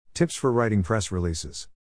Tips for writing press releases.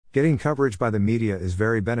 Getting coverage by the media is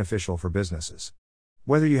very beneficial for businesses.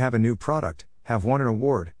 Whether you have a new product, have won an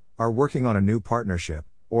award, are working on a new partnership,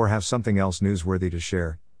 or have something else newsworthy to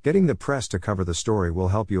share, getting the press to cover the story will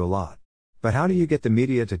help you a lot. But how do you get the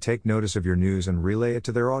media to take notice of your news and relay it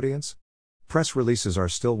to their audience? Press releases are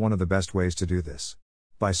still one of the best ways to do this.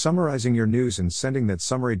 By summarizing your news and sending that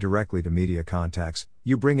summary directly to media contacts,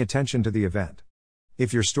 you bring attention to the event.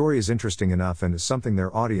 If your story is interesting enough and is something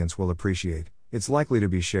their audience will appreciate, it's likely to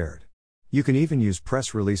be shared. You can even use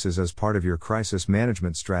press releases as part of your crisis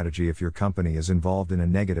management strategy if your company is involved in a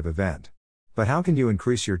negative event. But how can you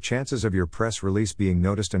increase your chances of your press release being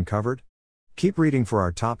noticed and covered? Keep reading for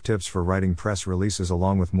our top tips for writing press releases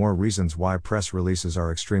along with more reasons why press releases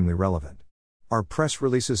are extremely relevant. Are press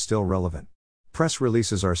releases still relevant? Press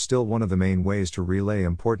releases are still one of the main ways to relay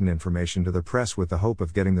important information to the press with the hope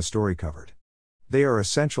of getting the story covered. They are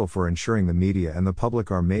essential for ensuring the media and the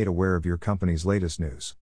public are made aware of your company's latest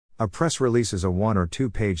news. A press release is a 1 or 2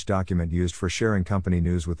 page document used for sharing company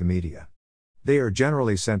news with the media. They are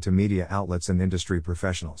generally sent to media outlets and industry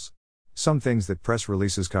professionals. Some things that press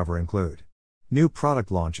releases cover include new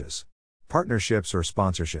product launches, partnerships or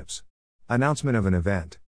sponsorships, announcement of an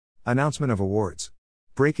event, announcement of awards,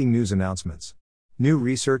 breaking news announcements, new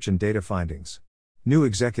research and data findings, new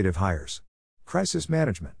executive hires, crisis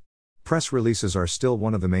management. Press releases are still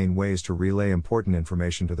one of the main ways to relay important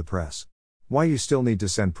information to the press. Why you still need to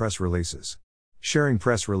send press releases. Sharing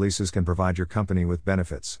press releases can provide your company with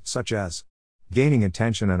benefits, such as gaining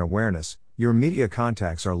attention and awareness. Your media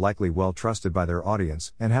contacts are likely well trusted by their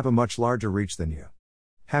audience and have a much larger reach than you.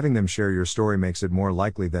 Having them share your story makes it more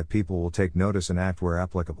likely that people will take notice and act where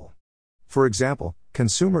applicable. For example,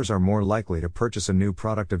 consumers are more likely to purchase a new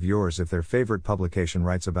product of yours if their favorite publication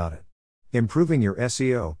writes about it. Improving your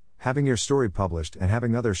SEO, having your story published and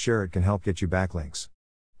having others share it can help get you backlinks.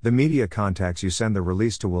 The media contacts you send the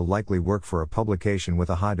release to will likely work for a publication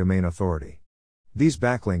with a high domain authority. These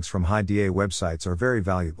backlinks from high DA websites are very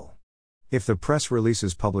valuable. If the press release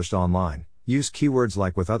is published online, use keywords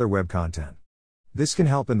like with other web content. This can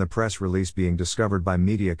help in the press release being discovered by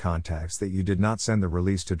media contacts that you did not send the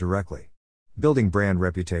release to directly. Building brand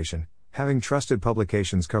reputation, having trusted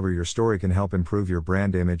publications cover your story can help improve your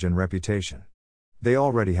brand image and reputation. They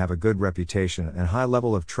already have a good reputation and high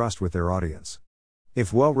level of trust with their audience.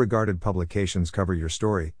 If well-regarded publications cover your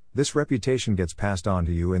story, this reputation gets passed on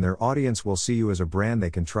to you and their audience will see you as a brand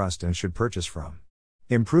they can trust and should purchase from.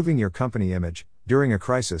 Improving your company image. During a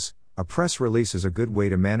crisis, a press release is a good way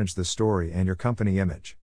to manage the story and your company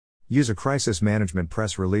image. Use a crisis management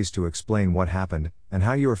press release to explain what happened and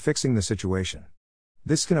how you are fixing the situation.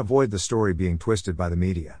 This can avoid the story being twisted by the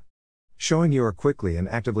media. Showing you are quickly and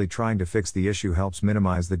actively trying to fix the issue helps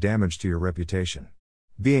minimize the damage to your reputation.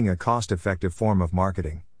 Being a cost-effective form of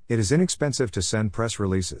marketing, it is inexpensive to send press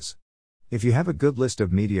releases. If you have a good list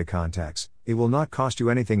of media contacts, it will not cost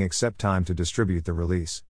you anything except time to distribute the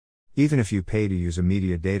release. Even if you pay to use a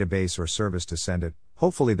media database or service to send it,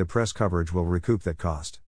 hopefully the press coverage will recoup that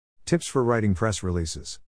cost. Tips for writing press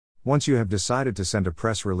releases. Once you have decided to send a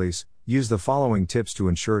press release, use the following tips to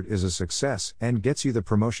ensure it is a success and gets you the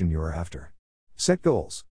promotion you are after. Set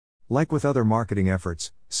goals. Like with other marketing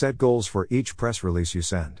efforts, set goals for each press release you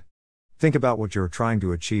send. Think about what you're trying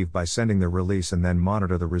to achieve by sending the release and then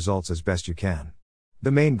monitor the results as best you can.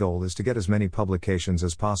 The main goal is to get as many publications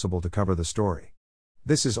as possible to cover the story.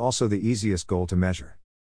 This is also the easiest goal to measure.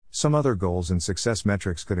 Some other goals and success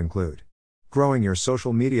metrics could include growing your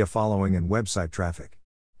social media following and website traffic.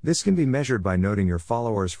 This can be measured by noting your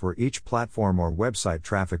followers for each platform or website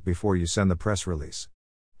traffic before you send the press release.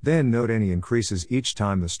 Then note any increases each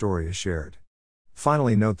time the story is shared.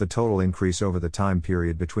 Finally, note the total increase over the time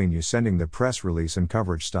period between you sending the press release and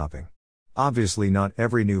coverage stopping. Obviously, not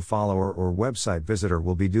every new follower or website visitor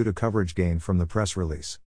will be due to coverage gain from the press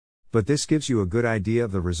release. But this gives you a good idea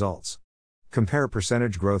of the results. Compare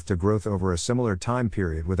percentage growth to growth over a similar time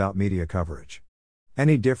period without media coverage.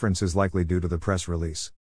 Any difference is likely due to the press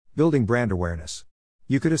release. Building brand awareness.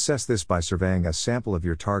 You could assess this by surveying a sample of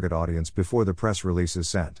your target audience before the press release is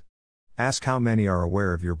sent. Ask how many are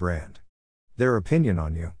aware of your brand, their opinion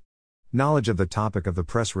on you, knowledge of the topic of the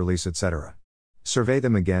press release, etc. Survey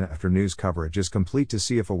them again after news coverage is complete to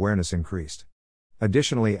see if awareness increased.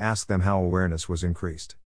 Additionally, ask them how awareness was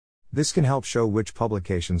increased. This can help show which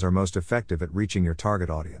publications are most effective at reaching your target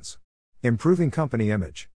audience. Improving company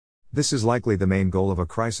image. This is likely the main goal of a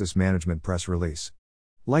crisis management press release.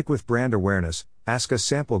 Like with brand awareness, ask a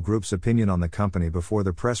sample group's opinion on the company before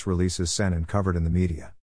the press release is sent and covered in the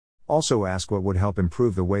media. Also ask what would help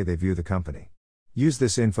improve the way they view the company. Use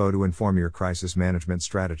this info to inform your crisis management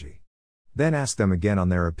strategy. Then ask them again on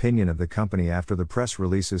their opinion of the company after the press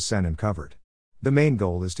release is sent and covered. The main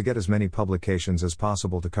goal is to get as many publications as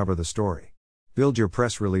possible to cover the story. Build your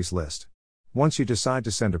press release list. Once you decide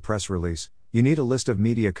to send a press release, you need a list of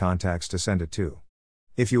media contacts to send it to.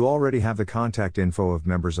 If you already have the contact info of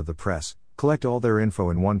members of the press, collect all their info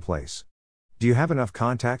in one place. Do you have enough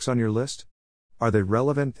contacts on your list? Are they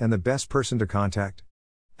relevant and the best person to contact?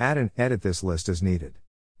 Add and edit this list as needed.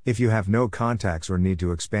 If you have no contacts or need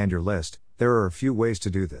to expand your list, there are a few ways to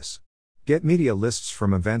do this. Get media lists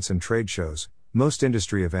from events and trade shows. Most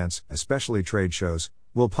industry events, especially trade shows,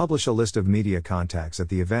 will publish a list of media contacts at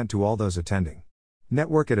the event to all those attending.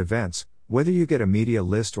 Network at events. Whether you get a media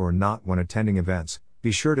list or not when attending events,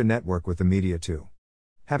 be sure to network with the media too.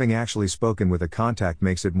 Having actually spoken with a contact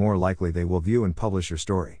makes it more likely they will view and publish your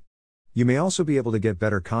story. You may also be able to get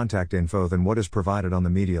better contact info than what is provided on the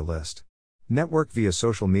media list. Network via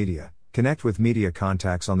social media. Connect with media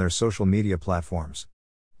contacts on their social media platforms.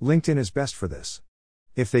 LinkedIn is best for this.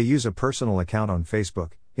 If they use a personal account on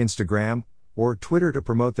Facebook, Instagram, or Twitter to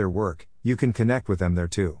promote their work, you can connect with them there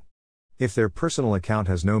too. If their personal account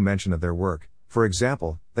has no mention of their work, for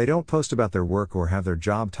example, they don't post about their work or have their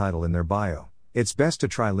job title in their bio, it's best to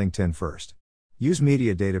try LinkedIn first. Use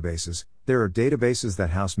media databases. There are databases that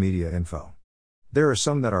house media info. There are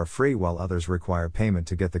some that are free while others require payment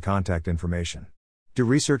to get the contact information. Do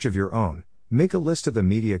research of your own. Make a list of the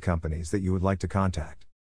media companies that you would like to contact.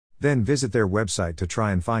 Then visit their website to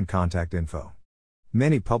try and find contact info.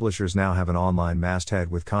 Many publishers now have an online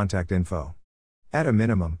masthead with contact info. At a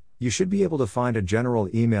minimum, you should be able to find a general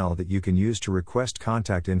email that you can use to request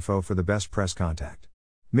contact info for the best press contact.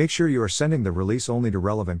 Make sure you are sending the release only to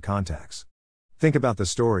relevant contacts. Think about the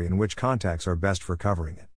story and which contacts are best for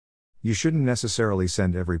covering it. You shouldn't necessarily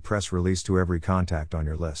send every press release to every contact on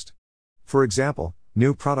your list. For example,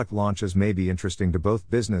 new product launches may be interesting to both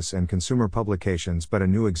business and consumer publications, but a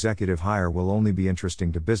new executive hire will only be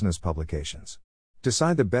interesting to business publications.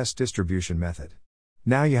 Decide the best distribution method.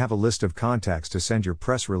 Now you have a list of contacts to send your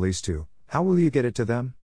press release to. How will you get it to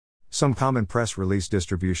them? Some common press release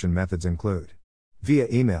distribution methods include via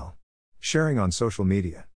email, sharing on social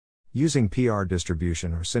media, using PR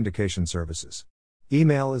distribution or syndication services.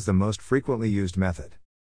 Email is the most frequently used method.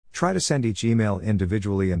 Try to send each email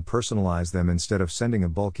individually and personalize them instead of sending a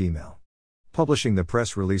bulk email. Publishing the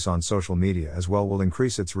press release on social media as well will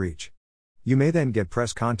increase its reach. You may then get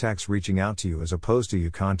press contacts reaching out to you as opposed to you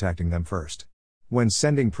contacting them first. When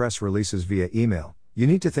sending press releases via email, you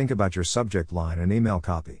need to think about your subject line and email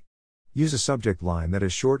copy. Use a subject line that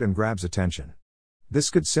is short and grabs attention. This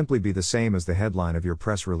could simply be the same as the headline of your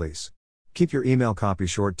press release. Keep your email copy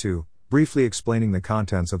short too, briefly explaining the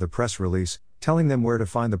contents of the press release, telling them where to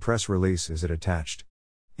find the press release. Is it attached?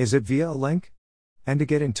 Is it via a link? And to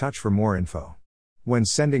get in touch for more info. When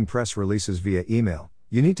sending press releases via email,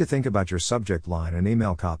 you need to think about your subject line and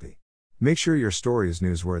email copy. Make sure your story is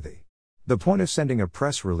newsworthy. The point of sending a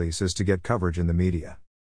press release is to get coverage in the media.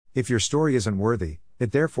 If your story isn't worthy,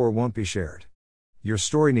 it therefore won't be shared. Your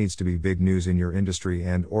story needs to be big news in your industry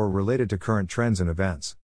and/or related to current trends and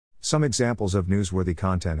events. Some examples of newsworthy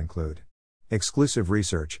content include exclusive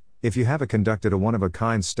research. If you have conducted a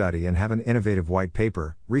one-of-a-kind study and have an innovative white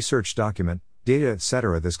paper, research document, data,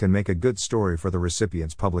 etc., this can make a good story for the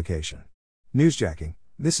recipient's publication. Newsjacking.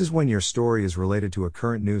 This is when your story is related to a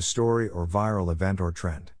current news story or viral event or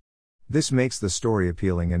trend. This makes the story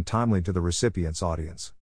appealing and timely to the recipient's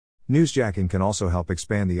audience. Newsjacking can also help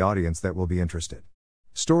expand the audience that will be interested.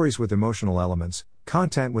 Stories with emotional elements.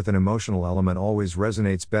 Content with an emotional element always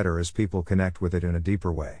resonates better as people connect with it in a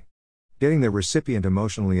deeper way. Getting the recipient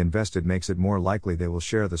emotionally invested makes it more likely they will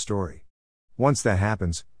share the story. Once that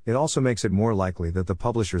happens, it also makes it more likely that the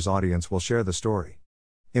publisher's audience will share the story.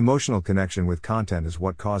 Emotional connection with content is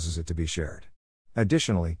what causes it to be shared.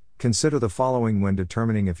 Additionally, consider the following when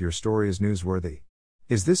determining if your story is newsworthy.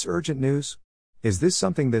 Is this urgent news? Is this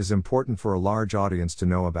something that is important for a large audience to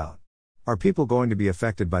know about? Are people going to be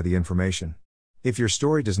affected by the information? If your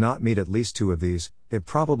story does not meet at least two of these, it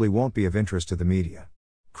probably won't be of interest to the media.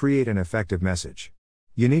 Create an effective message.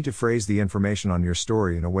 You need to phrase the information on your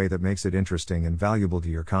story in a way that makes it interesting and valuable to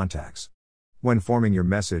your contacts. When forming your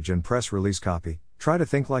message and press release copy, try to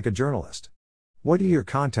think like a journalist. What do your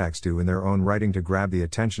contacts do in their own writing to grab the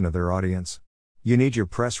attention of their audience? You need your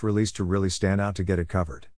press release to really stand out to get it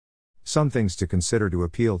covered. Some things to consider to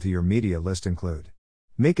appeal to your media list include: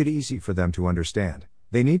 make it easy for them to understand.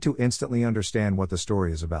 They need to instantly understand what the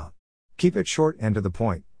story is about. Keep it short and to the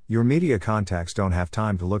point. Your media contacts don't have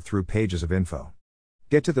time to look through pages of info.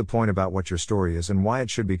 Get to the point about what your story is and why it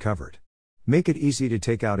should be covered. Make it easy to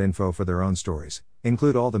take out info for their own stories.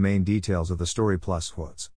 Include all the main details of the story plus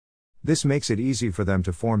quotes. This makes it easy for them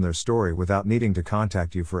to form their story without needing to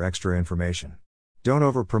contact you for extra information. Don't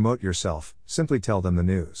over-promote yourself, simply tell them the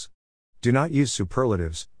news. Do not use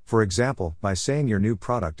superlatives, for example, by saying your new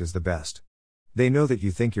product is the best. They know that you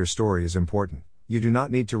think your story is important, you do not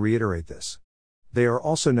need to reiterate this. They are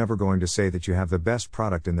also never going to say that you have the best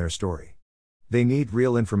product in their story. They need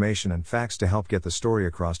real information and facts to help get the story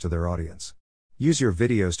across to their audience. Use your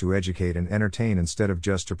videos to educate and entertain instead of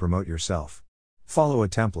just to promote yourself. Follow a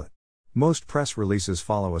template. Most press releases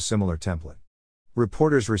follow a similar template.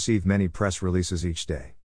 Reporters receive many press releases each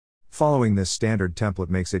day. Following this standard template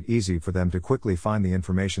makes it easy for them to quickly find the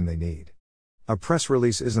information they need. A press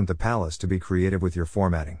release isn't the palace to be creative with your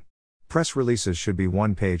formatting. Press releases should be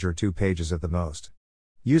 1 page or 2 pages at the most.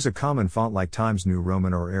 Use a common font like Times New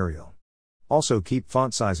Roman or Arial. Also keep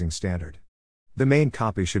font sizing standard. The main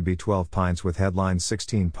copy should be 12 pints with headlines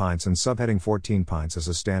 16 pints and subheading 14 pints as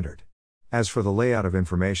a standard. As for the layout of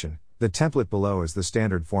information, the template below is the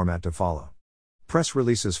standard format to follow. Press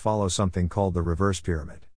releases follow something called the reverse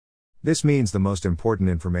pyramid. This means the most important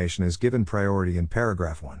information is given priority in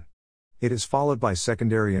paragraph 1. It is followed by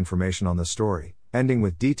secondary information on the story, ending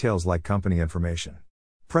with details like company information.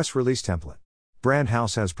 Press release template. Brand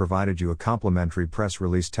House has provided you a complimentary press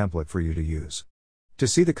release template for you to use. To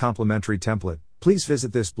see the complimentary template, please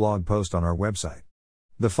visit this blog post on our website.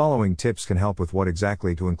 The following tips can help with what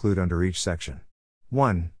exactly to include under each section.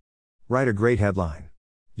 1. Write a great headline.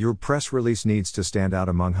 Your press release needs to stand out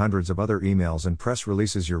among hundreds of other emails and press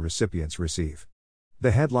releases your recipients receive.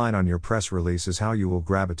 The headline on your press release is how you will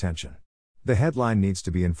grab attention. The headline needs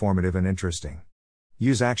to be informative and interesting.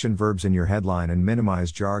 Use action verbs in your headline and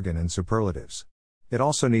minimize jargon and superlatives. It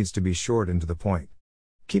also needs to be short and to the point.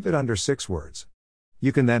 Keep it under 6 words.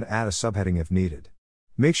 You can then add a subheading if needed.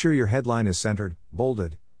 Make sure your headline is centered,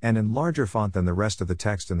 bolded, and in larger font than the rest of the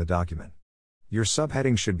text in the document. Your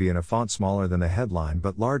subheading should be in a font smaller than the headline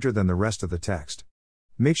but larger than the rest of the text.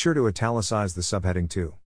 Make sure to italicize the subheading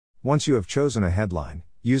too. Once you have chosen a headline,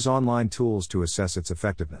 use online tools to assess its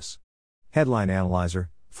effectiveness. Headline Analyzer,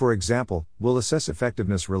 for example, will assess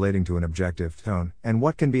effectiveness relating to an objective, tone, and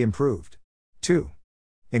what can be improved. 2.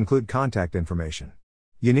 Include contact information.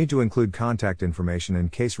 You need to include contact information in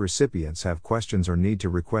case recipients have questions or need to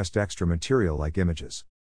request extra material like images.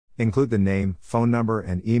 Include the name, phone number,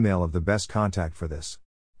 and email of the best contact for this.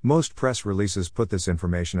 Most press releases put this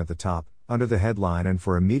information at the top, under the headline and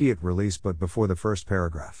for immediate release but before the first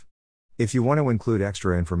paragraph. If you want to include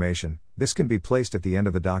extra information, this can be placed at the end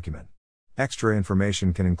of the document. Extra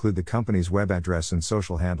information can include the company's web address and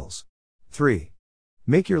social handles. 3.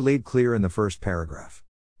 Make your lead clear in the first paragraph.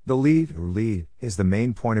 The lead, or lead, is the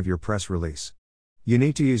main point of your press release. You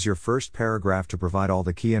need to use your first paragraph to provide all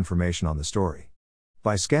the key information on the story.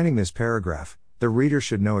 By scanning this paragraph, the reader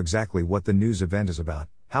should know exactly what the news event is about,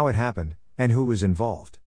 how it happened, and who was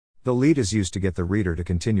involved. The lead is used to get the reader to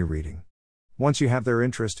continue reading. Once you have their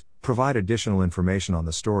interest, provide additional information on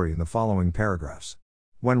the story in the following paragraphs.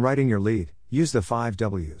 When writing your lead, use the 5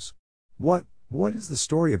 W's. What is the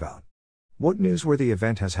story about? What newsworthy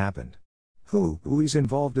event has happened? Who is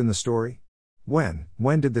involved in the story? When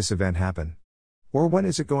did this event happen? Or when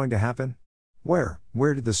is it going to happen? Where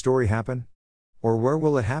did the story happen? Or where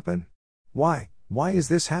will it happen? Why is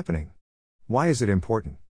this happening? Why is it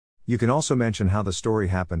important? You can also mention how the story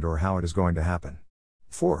happened or how it is going to happen.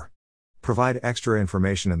 4. Provide extra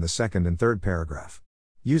information in the second and third paragraph.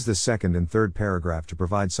 Use the second and third paragraph to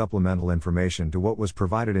provide supplemental information to what was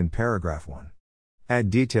provided in paragraph 1. Add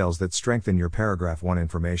details that strengthen your paragraph 1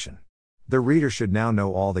 information. The reader should now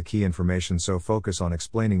know all the key information, so focus on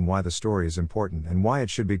explaining why the story is important and why it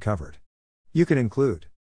should be covered. You can include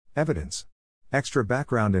evidence, extra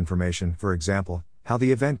background information, for example, how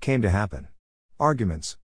the event came to happen,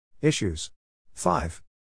 arguments, issues. 5.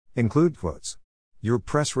 Include quotes. Your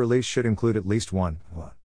press release should include at least one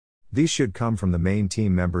quote. These should come from the main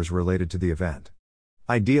team members related to the event.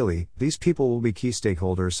 Ideally, these people will be key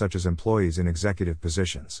stakeholders such as employees in executive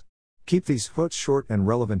positions. Keep these quotes short and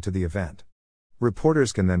relevant to the event.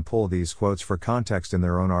 Reporters can then pull these quotes for context in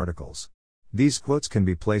their own articles. These quotes can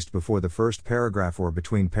be placed before the first paragraph or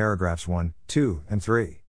between paragraphs 1, 2, and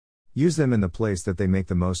 3. Use them in the place that they make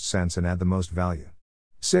the most sense and add the most value.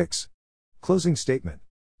 6. Closing statement.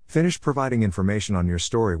 Finish providing information on your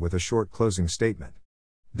story with a short closing statement.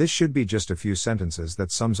 This should be just a few sentences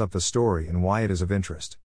that sums up the story and why it is of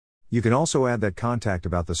interest. You can also add that contact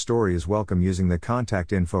about the story is welcome using the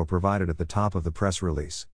contact info provided at the top of the press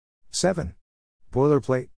release. 7.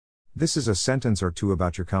 Boilerplate. This is a sentence or two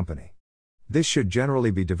about your company. This should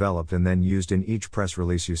generally be developed and then used in each press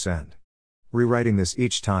release you send. Rewriting this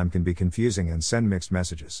each time can be confusing and send mixed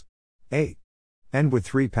messages. 8. End with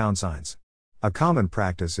 3 signs. A common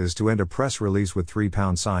practice is to end a press release with 3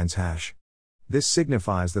 signs #. This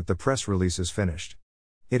signifies that the press release is finished.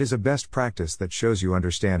 It is a best practice that shows you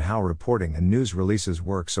understand how reporting and news releases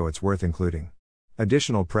work, so it's worth including.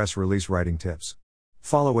 Additional press release writing tips.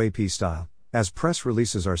 Follow AP style. As press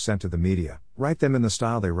releases are sent to the media, write them in the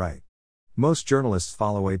style they write. Most journalists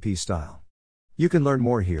follow AP style. You can learn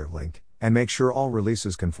more here, link, and make sure all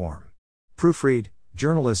releases conform. Proofread.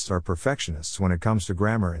 Journalists are perfectionists when it comes to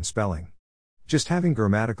grammar and spelling. Just having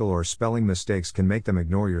grammatical or spelling mistakes can make them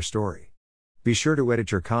ignore your story. Be sure to edit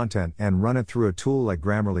your content and run it through a tool like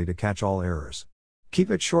Grammarly to catch all errors. Keep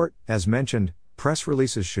it short. As mentioned, press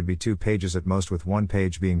releases should be 2 pages at most, with 1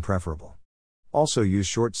 page being preferable. Also use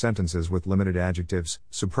short sentences with limited adjectives,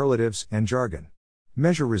 superlatives, and jargon.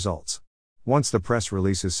 Measure results. Once the press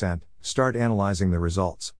release is sent, start analyzing the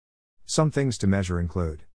results. Some things to measure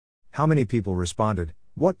include: how many people responded,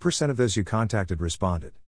 what % of those you contacted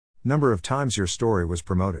responded, number of times your story was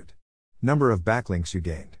promoted, number of backlinks you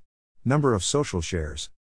gained, number of social shares,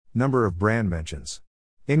 number of brand mentions,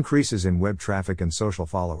 increases in web traffic and social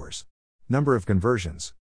followers, number of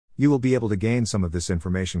conversions. You will be able to gain some of this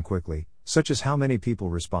information quickly, such as how many people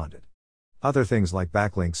responded. Other things like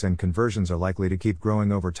backlinks and conversions are likely to keep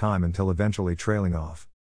growing over time until eventually trailing off.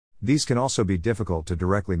 These can also be difficult to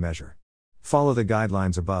directly measure. Follow the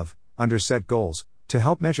guidelines above, under Set Goals, to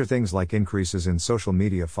help measure things like increases in social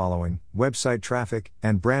media following, website traffic,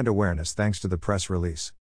 and brand awareness thanks to the press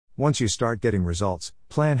release. Once you start getting results,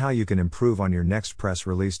 plan how you can improve on your next press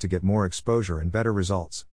release to get more exposure and better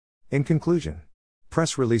results. In conclusion,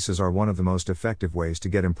 press releases are one of the most effective ways to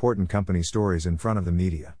get important company stories in front of the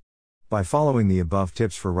media. By following the above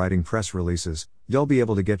tips for writing press releases, you'll be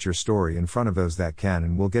able to get your story in front of those that can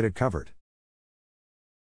and will get it covered.